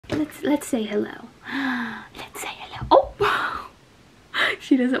Let's say hello. Let's say hello. Oh,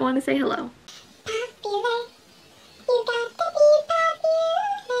 she doesn't want to say hello.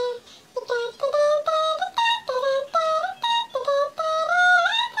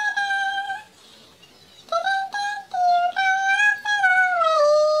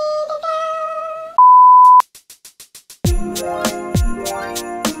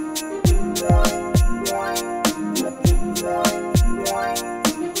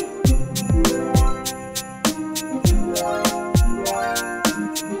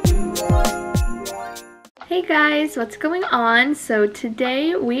 Hey guys, what's going on? So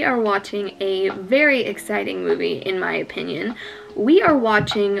today we are watching a very exciting movie, in my opinion. We are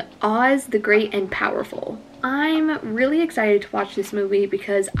watching Oz the Great and Powerful. I'm really excited to watch this movie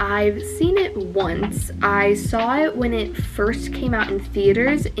because I've seen it once. I saw it when it first came out in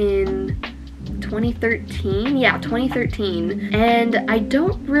theaters in 2013. Yeah, 2013. And I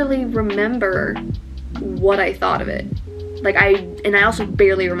don't really remember what I thought of it. I also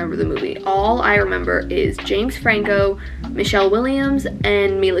barely remember the movie. All I remember is James Franco, Michelle Williams,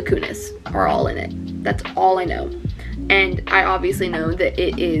 and Mila Kunis are all in it. That's all I know. And I obviously know that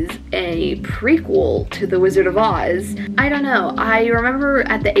it is a prequel to The Wizard of Oz. I don't know. I remember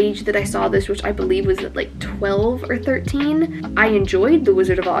at the age that I saw this, which I believe was at like 12 or 13, I enjoyed The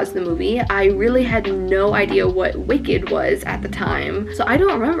Wizard of Oz, the movie. I really had no idea what Wicked was at the time. So I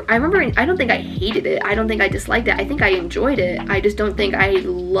don't remember. I don't think I hated it. I don't think I disliked it. I think I enjoyed it. I just don't think I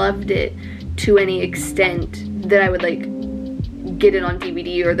loved it to any extent that I would like get it on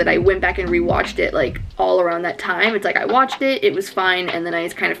DVD or that I went back and rewatched it like all around that time. It's like I watched it, it was fine, and then I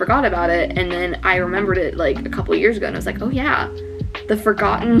just kind of forgot about it, and then I remembered it like a couple years ago and I was like, oh yeah, the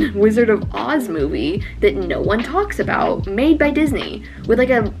forgotten Wizard of Oz movie that no one talks about, made by Disney with like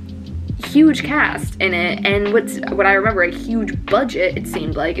a huge cast in it, and what I remember, a huge budget. It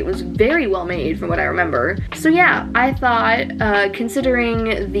seemed like it was very well made from what I remember. So yeah, I thought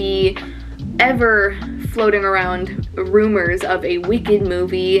considering the ever floating around rumors of a Wicked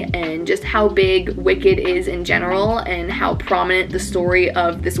movie and just how big Wicked is in general and how prominent the story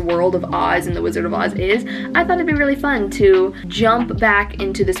of this world of Oz and the Wizard of Oz is, I thought it'd be really fun to jump back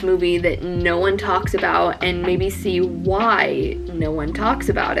into this movie that no one talks about and maybe see why no one talks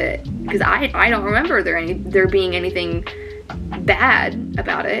about it. Because I don't remember there being anything bad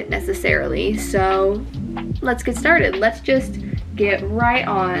about it necessarily. So let's get started. Let's just get right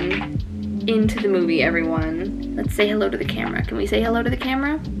on into the movie, everyone. Let's say hello to the camera. Can we say hello to the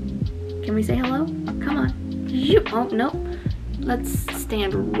camera? Can we say hello? Come on. Oh, no. Let's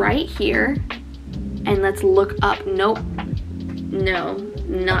stand right here and let's look up. Nope. No,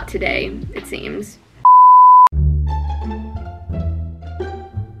 not today, it seems.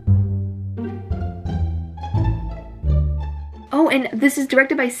 Oh, and this is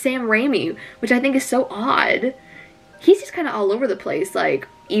directed by Sam Raimi, which I think is so odd. He's just kind of all over the place, like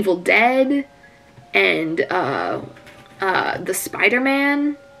Evil Dead and the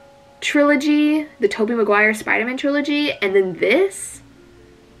Spider-Man trilogy, the Tobey Maguire Spider-Man trilogy, and then this.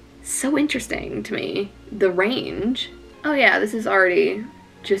 So interesting to me, the range. Oh yeah, this is already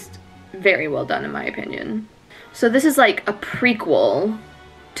just very well done in my opinion. So this is like a prequel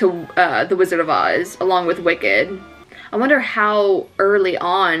to The Wizard of Oz, along with Wicked. I wonder how early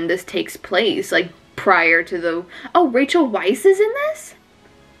on this takes place, like prior to the... Oh, Rachel Weisz is in this?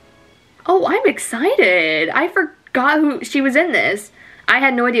 Oh, I'm excited. I forgot who she was in this. I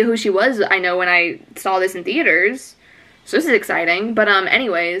had no idea who she was, I know, when I saw this in theaters. So this is exciting. But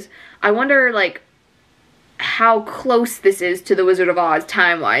anyways, I wonder like how close this is to The Wizard of Oz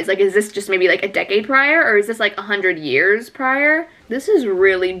time-wise. Like, is this just maybe like a decade prior, or is this like 100 years prior? This is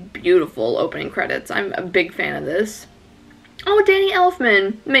really beautiful opening credits. I'm a big fan of this. Oh, Danny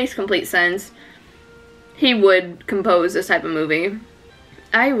Elfman. Makes complete sense. He would compose this type of movie.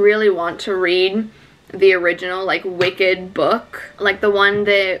 I really want to read the original, like, Wicked book. Like, the one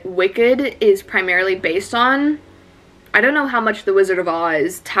that Wicked is primarily based on. I don't know how much The Wizard of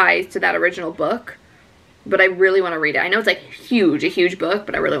Oz ties to that original book, but I really want to read it. I know it's, like, a huge book,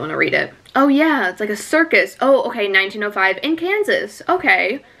 but I really want to read it. Oh, yeah, it's like a circus. Oh, okay, 1905 in Kansas.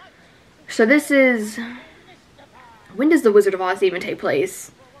 Okay. So this is... When does The Wizard of Oz even take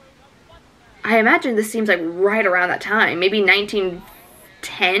place? I imagine this seems like right around that time. Maybe 1910,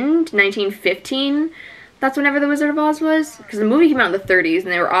 1915. That's whenever The Wizard of Oz was. Because the movie came out in the 30s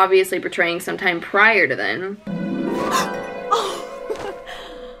and they were obviously portraying sometime prior to then.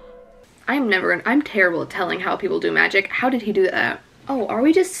 I'm terrible at telling how people do magic. How did he do that? Oh, are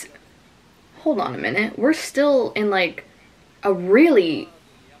we just... Hold on a minute. We're still in like a really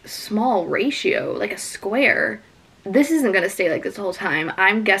small ratio, like a square. this isn't gonna stay like this the whole time.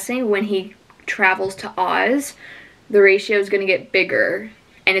 I'm guessing when he travels to Oz, the ratio is gonna get bigger.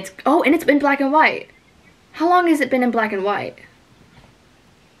 And it's, oh, and it's been black and white. How long has it been in black and white?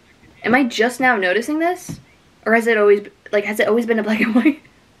 Am I just now noticing this? Or has it always been in black and white?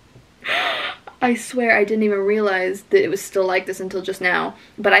 I swear I didn't even realize that it was still like this until just now.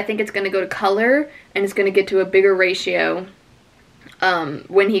 But I think it's gonna go to color, and it's gonna get to a bigger ratio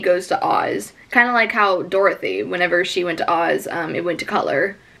when he goes to Oz. Kind of like how Dorothy, whenever she went to Oz, it went to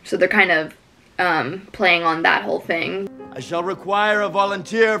color. So they're kind of playing on that whole thing. I shall require a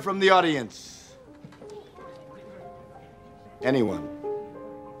volunteer from the audience. Anyone.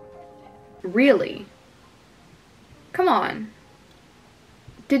 Really? Come on.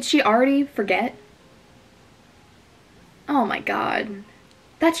 Did she already forget? Oh my god.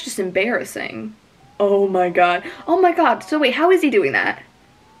 That's just embarrassing. Oh my god. Oh my god. So wait, how is he doing that?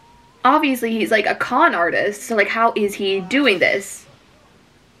 Obviously he's like a con artist, so like how is he doing this?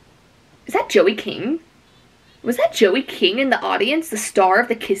 Is that Joey King? Was that Joey King in the audience, the star of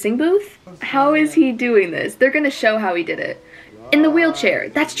the kissing booth? How is he doing this? They're gonna show how he did it. In the wheelchair.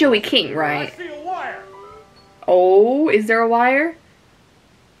 That's Joey King, right? Oh, is there a wire?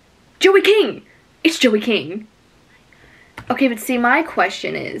 Joey King! It's Joey King. Okay, but see, my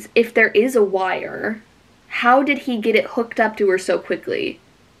question is, if there is a wire, how did he get it hooked up to her so quickly?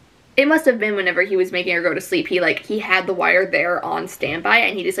 It must have been whenever he was making her go to sleep, he had the wire there on standby,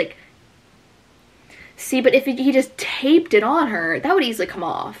 and he just like... See, but if he just taped it on her, that would easily come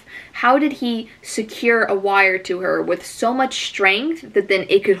off. How did he secure a wire to her with so much strength that then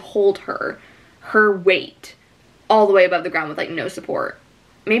it could hold her weight, all the way above the ground with like no support?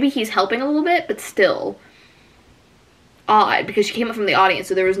 Maybe he's helping a little bit, but still odd, because she came up from the audience,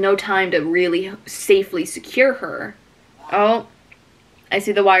 so there was no time to really safely secure her. Oh, I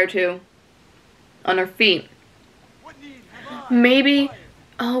see the wire too. On her feet. Maybe...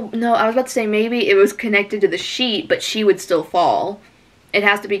 Oh, no, I was about to say maybe it was connected to the sheet, but she would still fall. It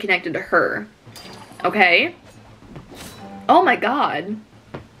has to be connected to her. Okay. Oh my god.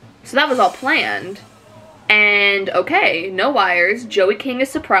 So that was all planned. And, okay, no wires. Joey King is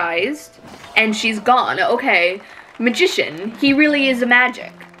surprised. And she's gone. Okay. Magician. He really is a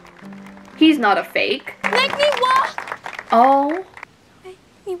magic. He's not a fake. Make me walk! Oh. Make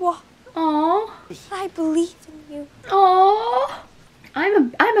me walk. Oh. I believe in you. Oh.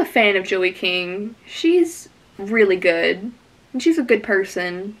 I'm a fan of Joey King. She's really good. And she's a good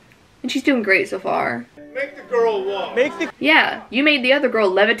person. And she's doing great so far. Make the girl walk. Yeah, you made the other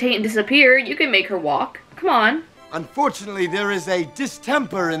girl levitate and disappear. You can make her walk. Come on. Unfortunately, there is a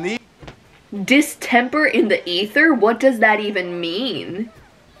distemper in the... Distemper in the ether? What does that even mean?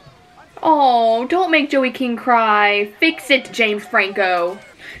 Oh, don't make Joey King cry. Fix it, James Franco.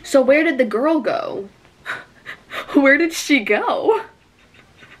 So where did the girl go? Where did she go?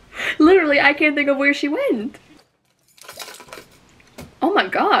 Literally, I can't think of where she went. Oh my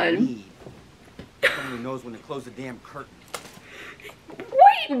god. Someone knows when to close the damn curtain.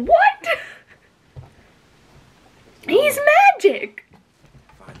 Wait, what? He's magic.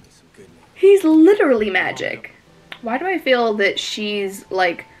 Find me some good news. He's literally magic. Why do I feel that she's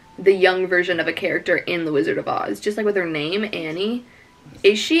like the young version of a character in The Wizard of Oz? Just like with her name, Annie.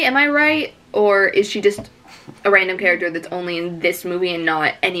 Is she, am I right? Or is she just a random character that's only in this movie and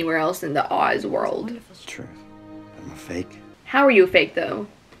not anywhere else in the Oz world? It's true. I'm a fake. How are you a fake though?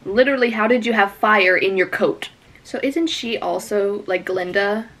 Literally, how did you have fire in your coat? So isn't she also like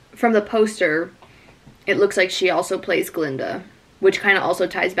Glinda? From the poster, it looks like she also plays Glinda, which kind of also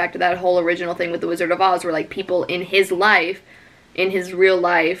ties back to that whole original thing with The Wizard of Oz, where like people in his life, in his real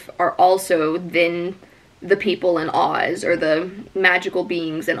life, are also then the people in Oz, or the magical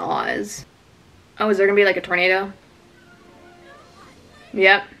beings in Oz. Oh, is there gonna be like a tornado?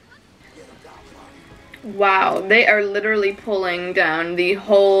 Yep. Wow, they are literally pulling down the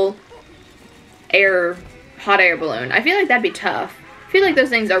whole hot air balloon. I feel like that'd be tough. I feel like those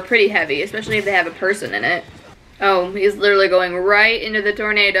things are pretty heavy, especially if they have a person in it. Oh, he's literally going right into the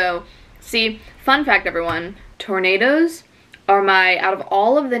tornado. See, fun fact everyone, tornadoes are out of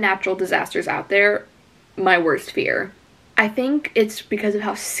all of the natural disasters out there, my worst fear. I think it's because of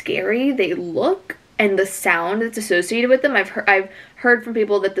how scary they look and the sound that's associated with them. I've heard from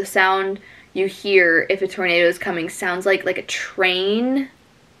people that the sound you hear if a tornado is coming sounds like a train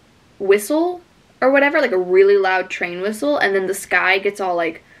whistle or whatever, like a really loud train whistle, and then the sky gets all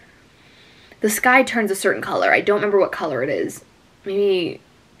like, the sky turns a certain color. I don't remember what color it is. Maybe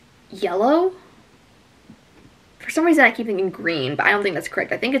yellow? For some reason I keep thinking green, but I don't think that's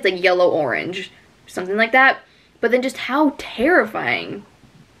correct. I think it's like yellow-orange, something like that. But then just how terrifying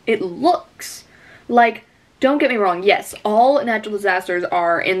it looks. Like, don't get me wrong, yes, all natural disasters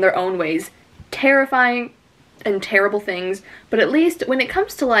are in their own ways terrifying and terrible things, but at least when it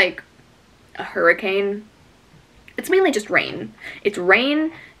comes to like a hurricane, it's mainly just rain. It's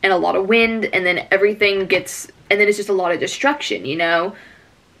rain and a lot of wind, and then everything gets, and then it's just a lot of destruction, you know?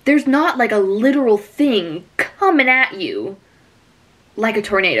 There's not like a literal thing coming at you like a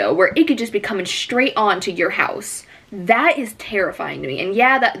tornado where it could just be coming straight on to your house. That is terrifying to me. And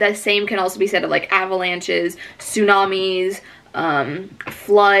yeah, that same can also be said of like avalanches, tsunamis,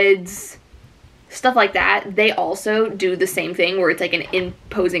 floods, stuff like that. They also do the same thing where it's like an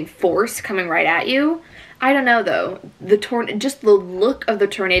imposing force coming right at you. I don't know though. Just the look of the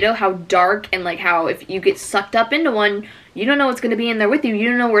tornado, how dark, and like how if you get sucked up into one, you don't know what's going to be in there with you. You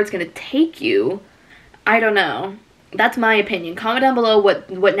don't know where it's going to take you. I don't know. That's my opinion. Comment down below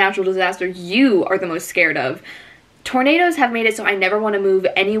what natural disaster you are the most scared of. Tornadoes have made it so I never want to move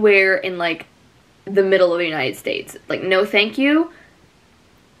anywhere in like the middle of the United States. Like, no thank you.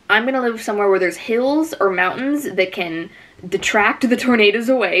 I'm going to live somewhere where there's hills or mountains that can detract the tornadoes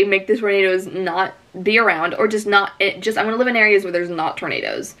away, make the tornadoes not be around, or just I'm going to live in areas where there's not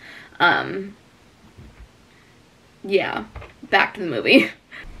tornadoes. Yeah, back to the movie.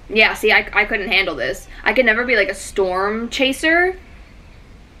 Yeah, see, I couldn't handle this. I could never be like a storm chaser.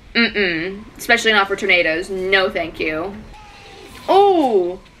 Especially not for tornadoes. No thank you.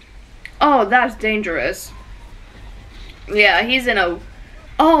 Oh, that's dangerous. Yeah, he's in a,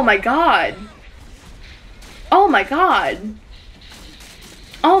 oh my god. Oh my god.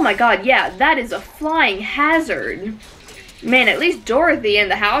 Oh my god, yeah, that is a flying hazard. Man, at least Dorothy in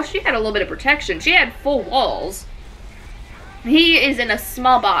the house, she had a little bit of protection. She had full walls. He is in a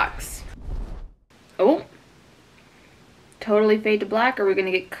small box. Oh. Totally fade to black. Are we gonna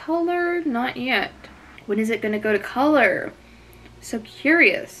get color? Not yet. When is it gonna go to color? So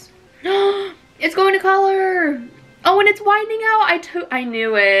curious. It's going to color. Oh, and it's widening out. I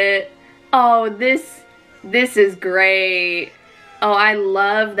knew it. Oh, this is great. Oh, I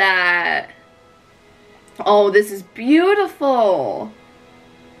love that. Oh, this is beautiful.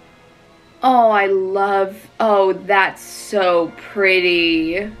 Oh, that's so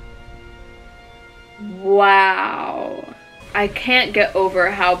pretty. Wow. I can't get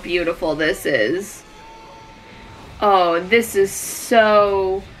over how beautiful this is. Oh, this is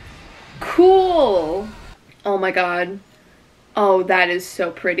so cool. Oh my god. Oh, that is so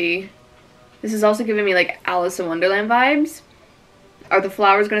pretty. This is also giving me like Alice in Wonderland vibes. Are the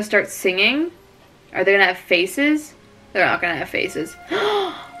flowers gonna start singing? Are they gonna have faces? They're not gonna have faces.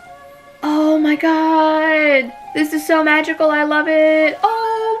 Oh my god. This is so magical. I love it.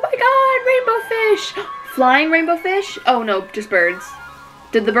 Oh my god. Rainbow fish. Flying rainbow fish? Oh no, just birds.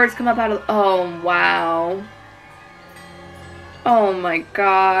 Did the birds come up out of... Oh, wow. Oh my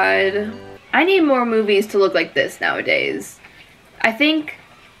god. I need more movies to look like this nowadays. I think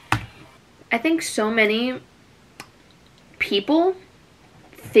so many people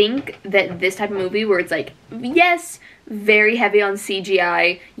think that this type of movie where it's like, yes, very heavy on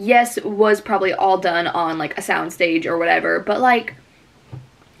CGI, yes, was probably all done on like a soundstage or whatever, but like,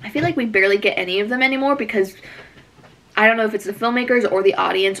 I feel like we barely get any of them anymore because I don't know if it's the filmmakers or the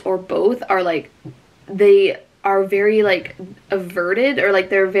audience or both are like, they are very like averted, or like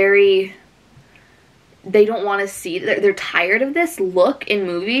they don't want to see, they're tired of this look in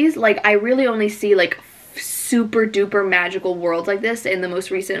movies. Like, I really only see like super duper magical worlds like this in the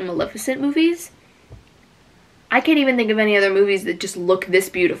most recent Maleficent movies. I can't even think of any other movies that just look this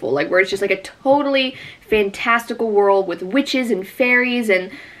beautiful, like where it's just like a totally fantastical world with witches and fairies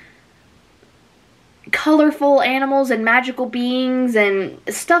and colorful animals and magical beings and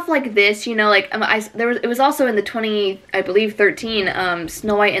stuff like this, you know, like it was also in the 2013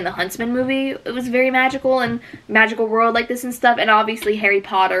 Snow White and the Huntsman movie. It was very magical and magical world like this and stuff, and obviously Harry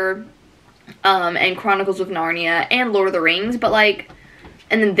Potter and Chronicles of Narnia and Lord of the Rings, but like,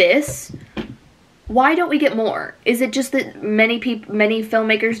 and then this, why don't we get more? Is it just that many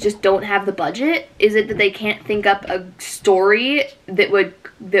filmmakers just don't have the budget? Is it that they can't think up a story that would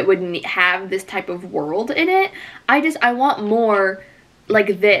have this type of world in it? I want more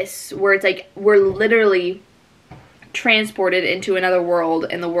like this, where it's like we're literally transported into another world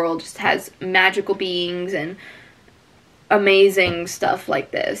and the world just has magical beings and amazing stuff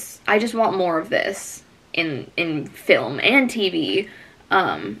like this. I just want more of this in film and TV.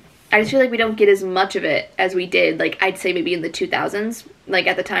 I just feel like we don't get as much of it as we did, like, I'd say maybe in the 2000s, like,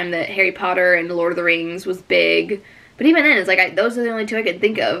 at the time that Harry Potter and Lord of the Rings was big. But even then, it's like, those are the only two I could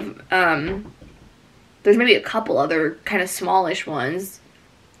think of. There's maybe a couple other kind of smallish ones.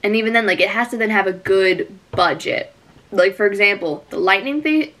 And even then, like, it has to then have a good budget. Like, for example, the Lightning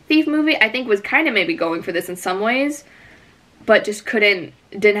Thief movie, I think was kind of maybe going for this in some ways, but just didn't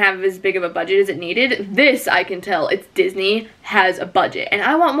have as big of a budget as it needed. This, I can tell, it's Disney, has a budget, and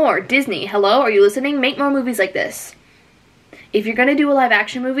I want more. Disney, hello, are you listening? Make more movies like this. If you're gonna do a live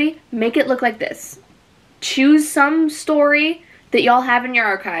action movie, make it look like this. Choose some story that y'all have in your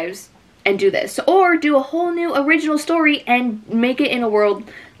archives and do this. Or do a whole new original story and make it in a world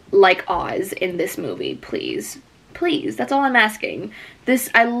like Oz in this movie, please. Please, that's all I'm asking.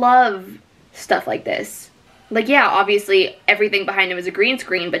 I love stuff like this. Like, yeah, obviously everything behind him is a green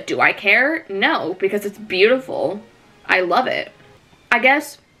screen, but do I care? No, because it's beautiful. I love it. I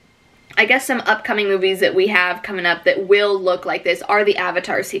guess some upcoming movies that we have coming up that will look like this are the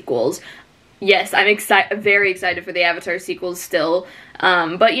Avatar sequels. Yes, I'm very excited for the Avatar sequels still.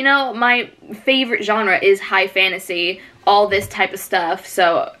 But you know, my favorite genre is high fantasy, all this type of stuff.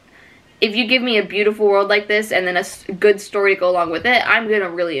 So if you give me a beautiful world like this and then a good story to go along with it, I'm gonna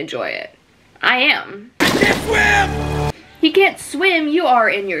really enjoy it. I am. I can't swim! He can't swim? You are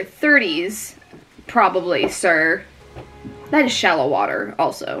in your 30s, probably, sir. That is shallow water,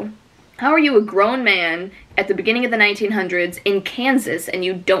 also. How are you a grown man at the beginning of the 1900s in Kansas and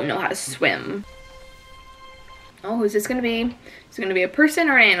you don't know how to swim? Oh, who's this gonna be? Is it gonna be a person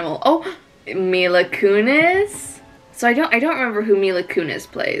or an animal? Oh, Mila Kunis? So I don't remember who Mila Kunis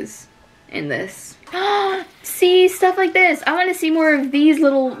plays in this. See, stuff like this. I want to see more of these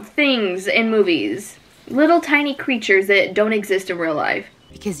little things in movies. Little tiny creatures that don't exist in real life.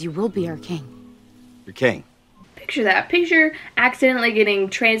 Because you will be our king. Your king. Picture that. Picture accidentally getting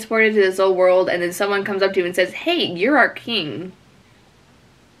transported to this old world and then someone comes up to you and says, hey, you're our king.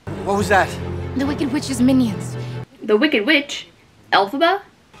 What was that? The Wicked Witch's minions. The Wicked Witch? Elphaba?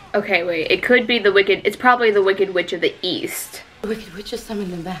 Okay, wait. It could be it's probably the Wicked Witch of the East. The Wicked Witch has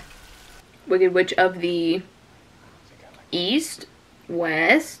summoned them back. Wicked Witch of the East?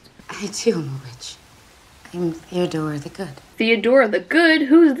 West? I too am a witch. I'm Theodora the Good. Theodora the Good?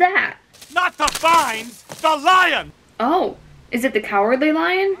 Who's that? Not the vines! The lion! Oh, is it the Cowardly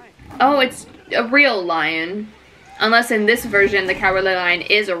Lion? Oh, it's a real lion. Unless in this version, the Cowardly Lion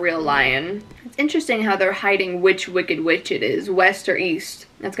is a real lion. It's interesting how they're hiding which Wicked Witch it is, West or East.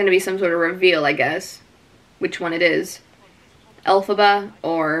 That's going to be some sort of reveal, I guess. Which one it is. Elphaba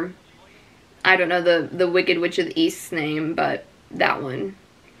or... I don't know the Wicked Witch of the East's name, but that one.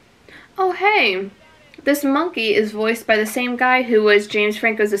 Oh, hey. This monkey is voiced by the same guy who was James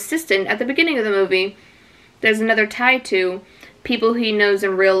Franco's assistant at the beginning of the movie. There's another tie to people he knows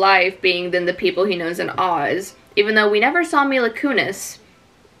in real life being than the people he knows in Oz. Even though we never saw Mila Kunis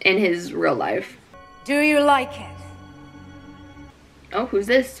in his real life. Do you like it? Oh, who's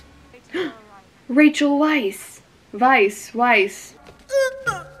this? Rachel Weisz. Weisz.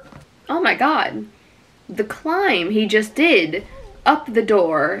 Oh my god. The climb he just did. Up the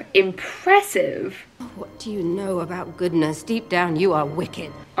door. Impressive. What do you know about goodness? Deep down, you are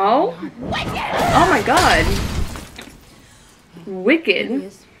wicked. Oh? Wicked! Oh my god.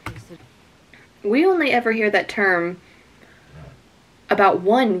 Wicked? We only ever hear that term about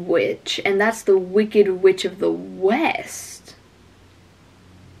one witch, and that's the Wicked Witch of the West.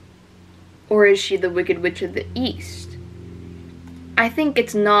 Or is she the Wicked Witch of the East? I think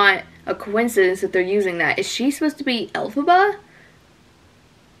it's not a coincidence that they're using that. Is she supposed to be Elphaba?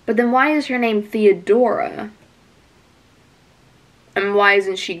 But then why is her name Theodora? And why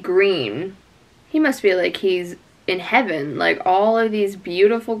isn't she green? He must feel like he's in heaven. Like all of these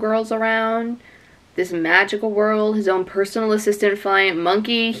beautiful girls around. This magical world. His own personal assistant flying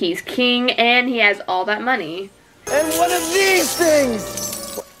monkey. He's king and he has all that money. And what are these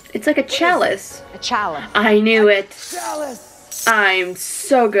things? It's like a chalice. A chalice. I knew it. Chalice. I'm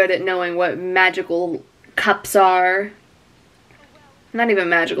so good at knowing what magical cups are. Not even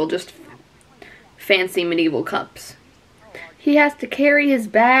magical, just fancy medieval cups. He has to carry his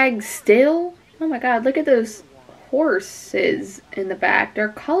bag still? Oh my god, look at those horses in the back. They're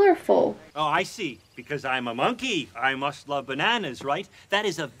colorful. Oh, I see. Because I'm a monkey, I must love bananas, right? That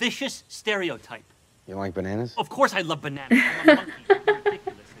is a vicious stereotype. You like bananas? Of course I love bananas. I'm a monkey. It's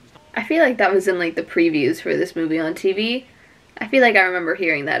ridiculous. I feel like that was in like the previews for this movie on TV. I feel like I remember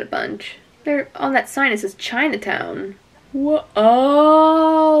hearing that a bunch. They're on that sign, it says Chinatown. What?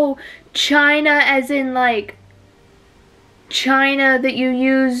 Oh, China as in like China that you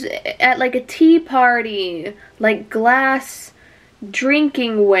use at like a tea party, like glass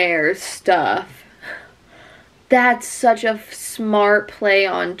drinking ware stuff. That's such a smart play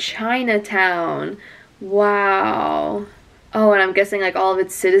on Chinatown. Wow. Oh, and I'm guessing like all of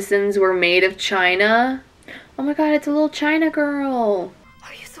its citizens were made of China. Oh my god, it's a little China girl.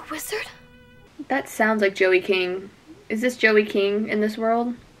 Are you the wizard? That sounds like Joey King. Is this Joey King in this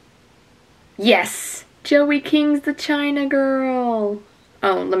world? Yes! Joey King's the China girl!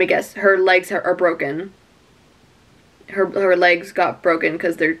 Oh, let me guess. Her legs are broken. Her legs got broken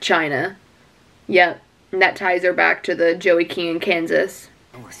because they're China. Yep. And that ties her back to the Joey King in Kansas.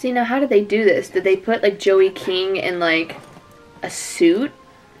 See, now how did they do this? Did they put, like, Joey King in, like, a suit?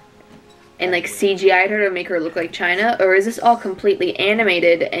 And, like, CGI'd her to make her look like China? Or is this all completely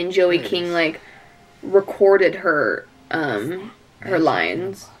animated and Joey King, like, recorded her, her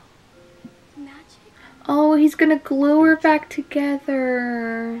lines? Oh, he's gonna glue her back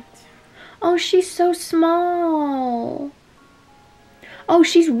together. Oh, she's so small. Oh,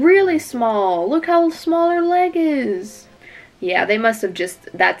 she's really small. Look how small her leg is. Yeah, they must have just,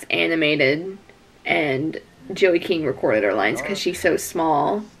 that's animated. And Joey King recorded her lines because she's so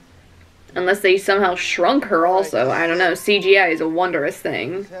small. Unless they somehow shrunk her also. I don't know. CGI is a wondrous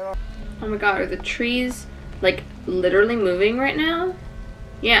thing. Oh my god, are the trees, like, literally moving right now?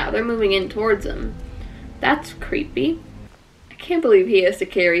 Yeah, they're moving in towards him. That's creepy. I can't believe he has to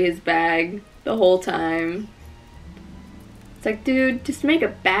carry his bag the whole time. It's like, dude, just make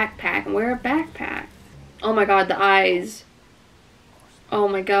a backpack and wear a backpack. Oh my god, the eyes. Oh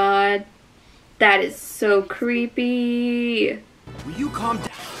my god. That is so creepy. Will you calm down?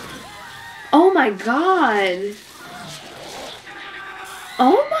 Oh my god.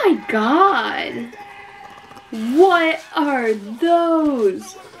 Oh my god. What are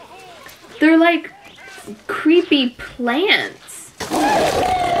those? They're like creepy plants.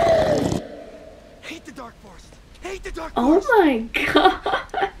 Hate the dark forest. Hate the dark Oh forest. my god.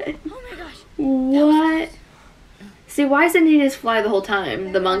 Oh my gosh. What? See, why doesn't he just fly the whole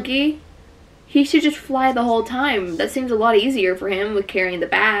time? The monkey? He should just fly the whole time. That seems a lot easier for him with carrying the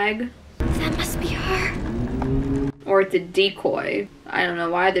bag. That must be her. Or it's a decoy. I don't know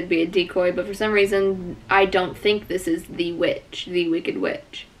why there'd be a decoy, but for some reason, I don't think this is the witch, the Wicked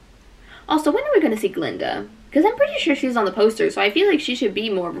Witch. Also, when are we going to see Glinda? Because I'm pretty sure she's on the poster, so I feel like she should be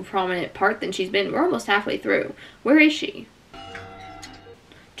more of a prominent part than she's been. We're almost halfway through. Where is she?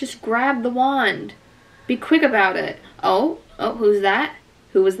 Just grab the wand. Be quick about it. Oh, who's that?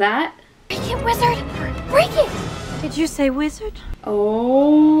 Who was that? Break it, wizard! Break it! Did you say wizard?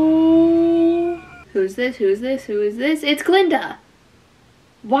 Oh. Who's this? Who's this? Who is this? It's Glinda!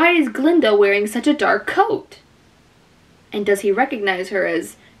 Why is Glinda wearing such a dark coat? And does he recognize her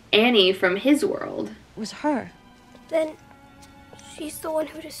as Annie from his world? It was her. Then she's the one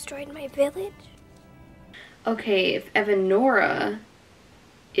who destroyed my village? Okay, if Evanora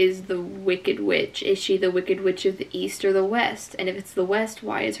is the Wicked Witch, is she the Wicked Witch of the East or the West? And if it's the West,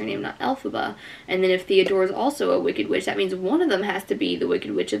 why is her name not Elphaba? And then if Theodora is also a Wicked Witch, that means one of them has to be the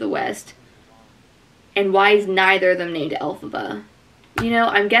Wicked Witch of the West. And why is neither of them named Elphaba? You know,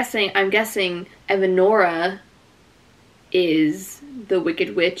 I'm guessing Evanora is the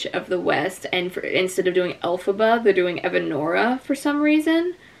Wicked Witch of the West, and instead of doing Elphaba, they're doing Evanora for some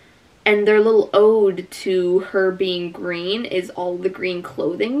reason. And their little ode to her being green is all the green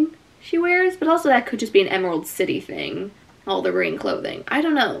clothing she wears, but also that could just be an Emerald City thing, all the green clothing. I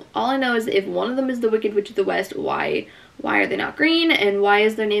don't know. All I know is if one of them is the Wicked Witch of the West, why are they not green, and why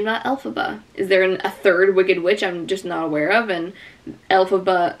is their name not Elphaba? Is there a third Wicked Witch I'm just not aware of? And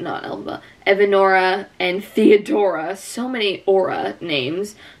Evanora and Theodora, so many aura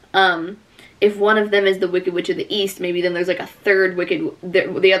names. If one of them is the Wicked Witch of the East, maybe then there's like a third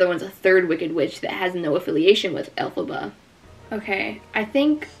the other one's a third Wicked Witch that has no affiliation with Elphaba. Okay, I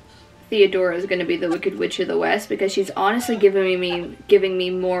think Theodora is going to be the Wicked Witch of the West because she's honestly giving me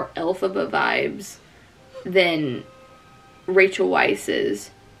more Elphaba vibes than Rachel Weisz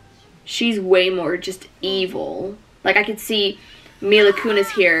is. She's way more just evil. Like, I could see Mila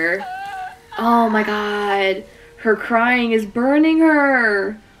Kunis here. Oh my god. Her crying is burning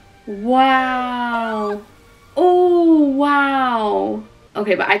her. Wow. Oh, wow.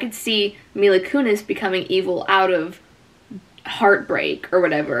 Okay, but I could see Mila Kunis becoming evil out of heartbreak or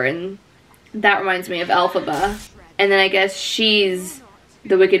whatever, and that reminds me of Elphaba. And then I guess she's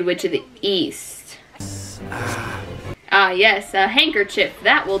the Wicked Witch of the East. Ah, yes, a handkerchief.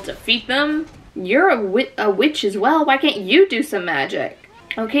 That will defeat them. You're a witch as well. Why can't you do some magic?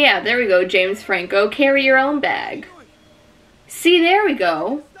 Okay, yeah, there we go, James Franco. Carry your own bag. See, there we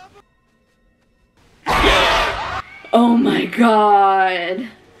go. Oh my god.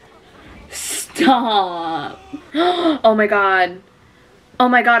 Stop. Oh my god. Oh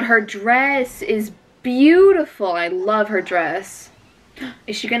my god, her dress is beautiful. I love her dress.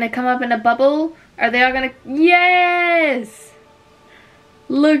 Is she gonna come up in a bubble? Are they all gonna... Yes!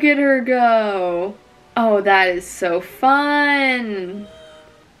 Look at her go. Oh, that is so fun.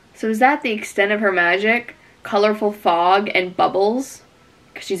 So is that the extent of her magic? colorful fog and bubbles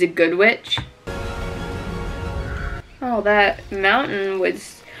because she's a good witch. Oh, that mountain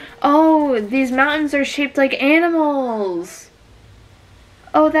was... Oh, these mountains are shaped like animals.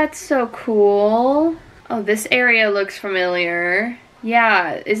 Oh, that's so cool. Oh, this area looks familiar.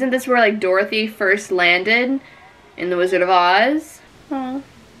 Yeah, isn't this where like Dorothy first landed in The Wizard of Oz? Oh,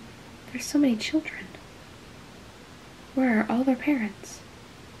 there's so many children. Where are all their parents?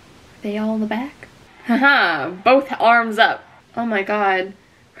 Are they all in the back? Haha, both arms up. Oh my god.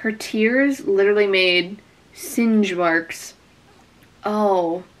 Her tears literally made singe marks.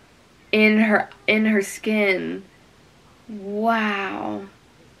 Oh, in her skin. Wow.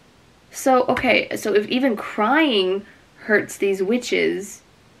 So, okay, so if even crying hurts these witches,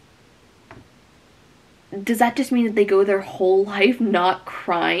 does that just mean that they go their whole life not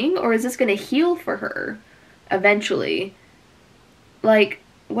crying? Or is this gonna heal for her eventually? Like,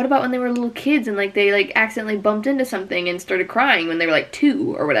 what about when they were little kids and like they like accidentally bumped into something and started crying when they were like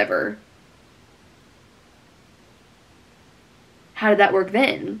 2 or whatever? How did that work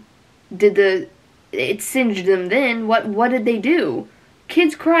then? It singed them then? What did they do?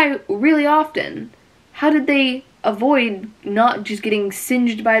 Kids cry really often. How did they avoid not just getting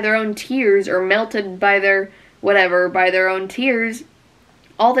singed by their own tears or melted by their whatever, by their own tears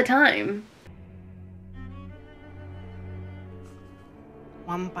all the time?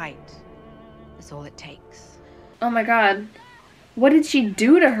 One bite is all it takes. Oh my god. What did she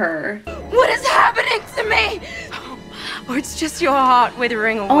do to her? What is happening to me? Or it's just your heart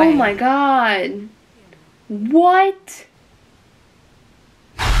withering away. Oh my god. What?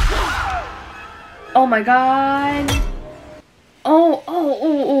 Oh my god.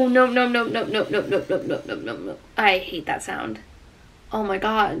 Oh, no. I hate that sound. Oh my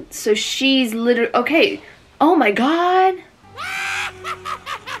god. So she's literally, okay. Oh my god.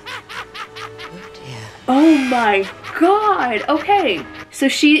 Oh my god. Okay. So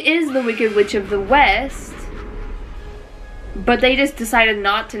she is the Wicked Witch of the West. But they just decided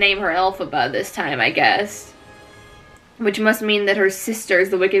not to name her Elphaba this time, I guess. Which must mean that her sister is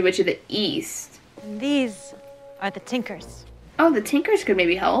the Wicked Witch of the East. These are the Tinkers. Oh, the Tinkers could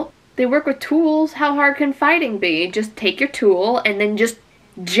maybe help. They work with tools. How hard can fighting be? Just take your tool and then just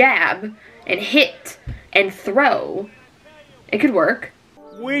jab and hit and throw. It could work.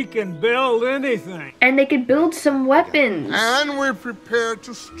 We can build anything. And they could build some weapons. And we're prepared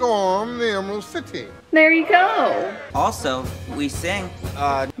to storm the Emerald City. There you go. Also, we sing.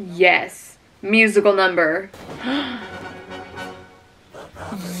 Yes. Musical number.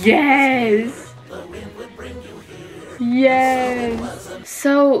 Yes. Yes.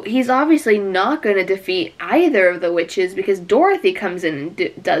 So he's obviously not going to defeat either of the witches because Dorothy comes in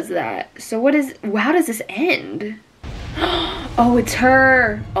and does that. So how does this end? Oh, it's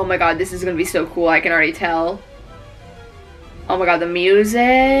her. Oh my god, this is going to be so cool. I can already tell. Oh my god, the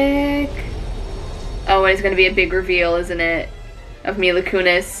music. Oh, and it's going to be a big reveal, isn't it? Of Mila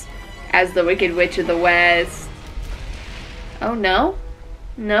Kunis as the Wicked Witch of the West. Oh, no?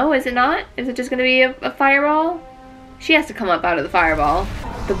 No, is it not? Is it just going to be a fireball? She has to come up out of the fireball.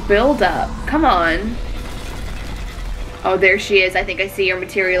 The build-up. Come on. Oh, there she is. I think I see her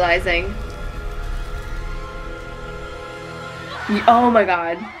materializing. Oh my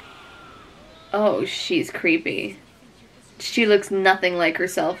god. Oh, she's creepy. She looks nothing like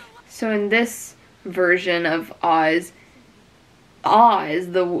herself. So in this version of Oz,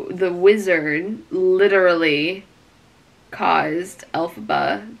 the wizard, literally caused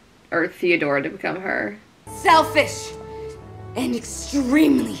Elphaba, or Theodora, to become her. Selfish and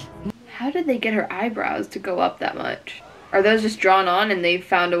extremely. How did they get her eyebrows to go up that much? Are those just drawn on and they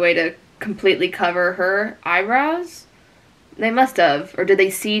found a way to completely cover her eyebrows? They must have. Or did they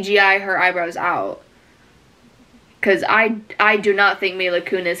CGI her eyebrows out? Because I do not think Mila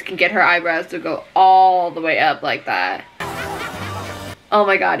Kunis can get her eyebrows to go all the way up like that. Oh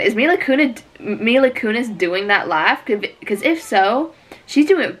my god, is Mila Kunis doing that laugh? Because if so, she's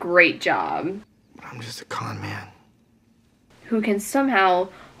doing a great job. I'm just a con man. Who can somehow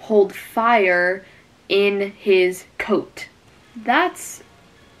hold fire in his coat. That's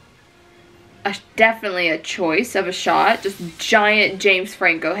definitely a choice of a shot. Just giant James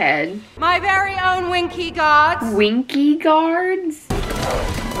Franco head. My very own Winky guards. Winky guards?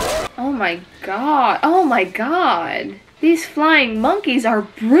 Oh my god. Oh my god. These flying monkeys are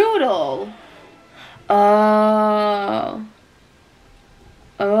brutal. Oh.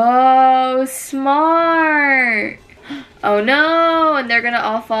 Oh, smart. Oh no, and they're gonna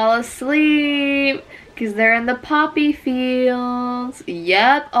all fall asleep because they're in the poppy fields.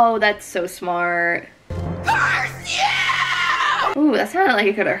 Yep. Oh, that's so smart. Curse you! Ooh, that sounded like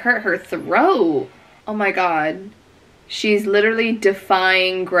it could have hurt her throat. Oh my god. She's literally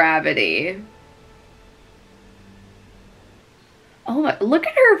defying gravity. Oh my, look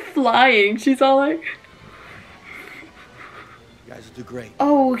at her flying. She's all like... You guys will do great.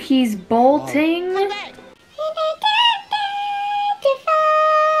 Oh, he's bolting?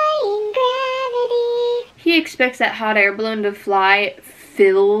 He expects that hot air balloon to fly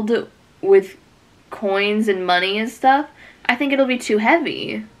filled with coins and money and stuff. I think it'll be too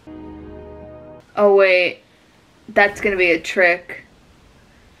heavy. Oh wait, that's gonna be a trick.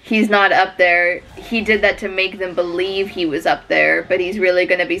 He's not up there. He did that to make them believe he was up there, but he's really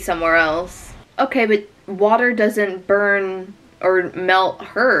gonna be somewhere else. Okay, but water doesn't burn or melt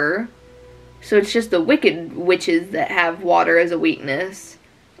her. So it's just the wicked witches that have water as a weakness.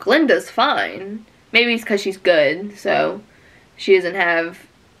 Glinda's fine. Maybe it's because she's good, so she doesn't have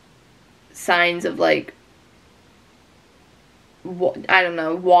signs of, like, I don't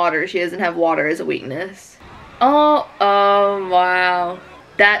know, water. She doesn't have water as a weakness. Oh, wow.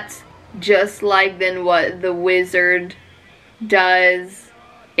 That's just like then what the wizard does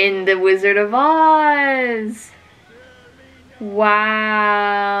in The Wizard of Oz.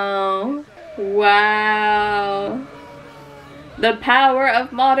 Wow. Wow. The power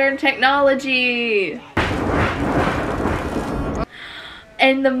of modern technology.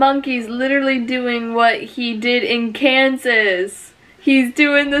 And the monkey's literally doing what he did in Kansas. He's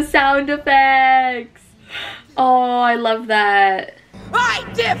doing the sound effects. Oh, I love that. I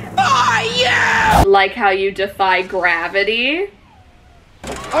defy you! Like how you defy gravity.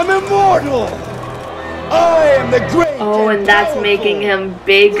 I'm immortal! I am the great. Oh, and that's making him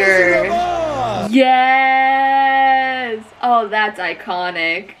bigger. Yes! Oh, that's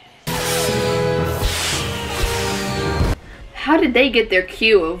iconic. How did they get their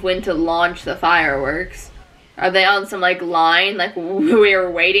cue of when to launch the fireworks? Are they on some, like, line? Like, we were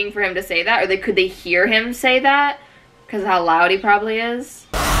waiting for him to say that? Or could they hear him say that? Because of how loud he probably is?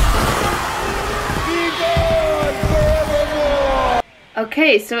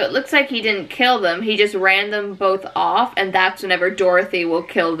 Okay, so it looks like he didn't kill them. He just ran them both off, and that's whenever Dorothy will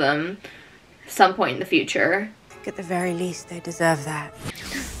kill them some point in the future. I think at the very least they deserve that.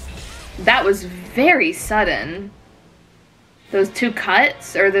 That was very sudden. Those two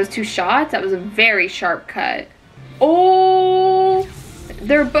cuts, or those two shots, that was a very sharp cut. Oh!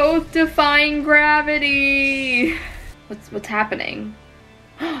 They're both defying gravity! What's happening?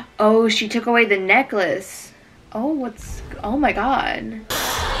 Oh, she took away the necklace. Oh my god.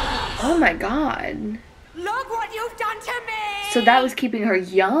 Oh my god. Look what you've done to me! So that was keeping her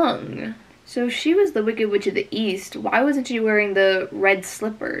young. So if she was the Wicked Witch of the East, why wasn't she wearing the red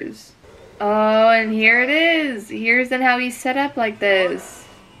slippers? Oh, and here it is. Here's then how he's set up like this.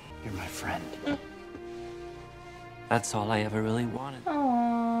 You're my friend. That's all I ever really wanted.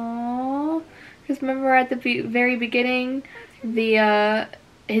 Aww. Because remember at the very beginning,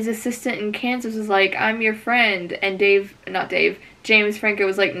 his assistant in Kansas was like, I'm your friend. And James Franco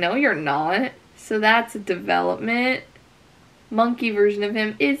was like, no, you're not. So that's a development. Monkey version of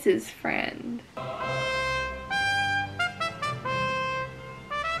him is his friend.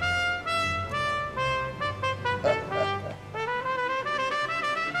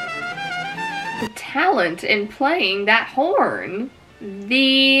 The talent in playing that horn.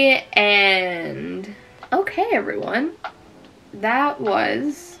 The end. Okay, everyone. That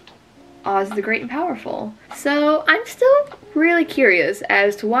was Oz the Great and Powerful. So I'm still really curious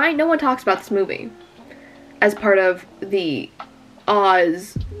as to why no one talks about this movie as part of the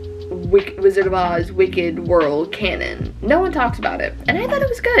Wizard of Oz Wicked World canon. No one talks about it, and I thought it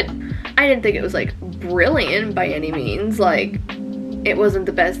was good. I didn't think it was like brilliant by any means, like it wasn't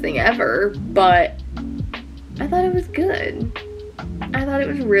the best thing ever, but I thought it was good. I thought it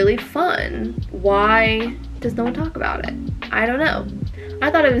was really fun. Why does no one talk about it? I don't know. I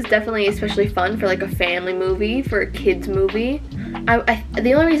thought it was definitely especially fun for like a family movie, for a kids movie.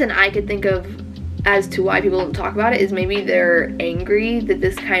 The only reason I could think of as to why people don't talk about it is maybe they're angry that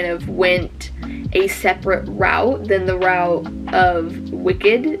this kind of went a separate route than the route of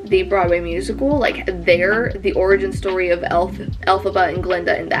Wicked, the Broadway musical. Like the origin story of Elphaba and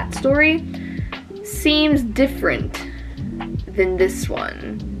Glinda in that story seems different than this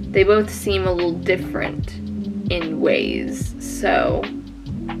one. They both seem a little different in ways, so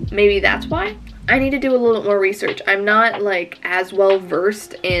maybe that's why. I need to do a little more research. I'm not like as well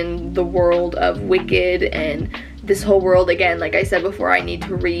versed in the world of Wicked and this whole world. Again, like I said before, I need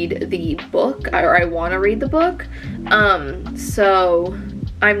to read the book, or I want to read the book. So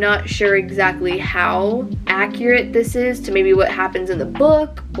I'm not sure exactly how accurate this is to maybe what happens in the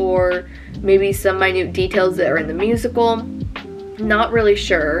book, or maybe some minute details that are in the musical. Not really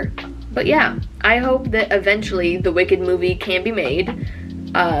sure. But yeah, I hope that eventually the Wicked movie can be made,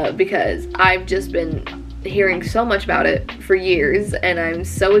 because I've just been hearing so much about it for years, and I'm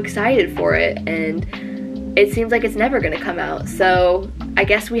so excited for it, and it seems like it's never gonna come out. So I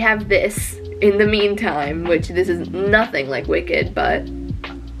guess we have this in the meantime, which this is nothing like Wicked, but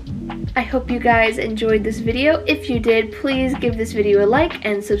I hope you guys enjoyed this video. If you did, please give this video a like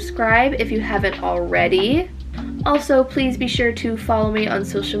and subscribe if you haven't already. Also, please be sure to follow me on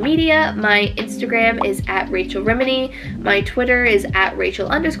social media. My Instagram is @RachelRimini, my Twitter is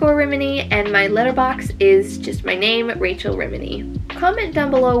 @Rachel_Rimini, and my letterboxd is just my name, Rachel Rimini. Comment down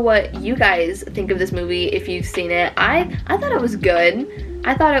below what you guys think of this movie if you've seen it. I thought it was good.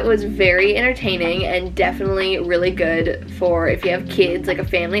 I thought it was very entertaining and definitely really good for if you have kids, like a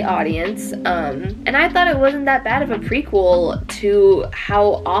family audience. And I thought it wasn't that bad of a prequel to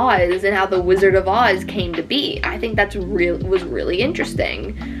how Oz and how the Wizard of Oz came to be. I think that's was really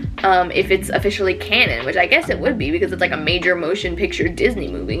interesting. If it's officially canon, which I guess it would be because it's like a major motion picture Disney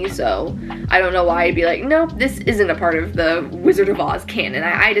movie, so I don't know why I'd be like, nope, this isn't a part of the Wizard of Oz canon.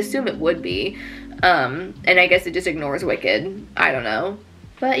 I'd assume it would be. And I guess it just ignores Wicked. I don't know.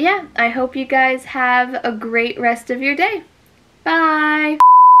 But yeah, I hope you guys have a great rest of your day. Bye!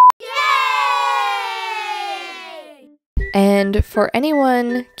 Yay! And for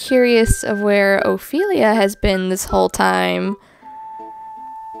anyone curious of where Ophelia has been this whole time,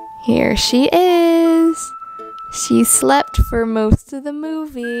 here she is. She slept for most of the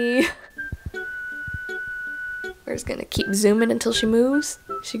movie. We're just gonna keep zooming until she moves.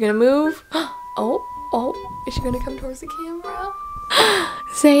 Is she gonna move? Oh, is she gonna come towards the camera?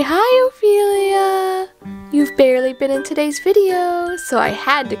 Say hi, Ophelia! You've barely been in today's video, so I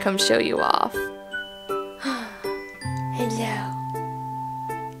had to come show you off. Hello.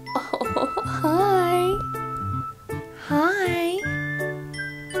 Oh, hi. Hi.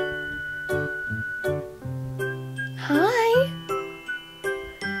 Hi.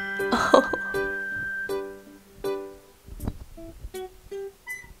 Oh.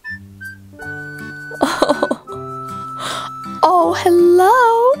 Oh, hello!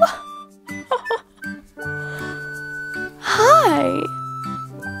 Hi!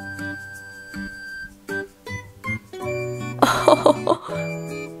 Oh.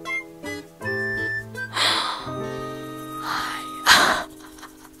 Hi.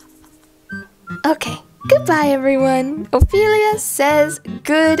 Okay, goodbye everyone. Ophelia says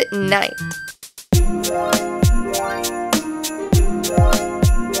good night.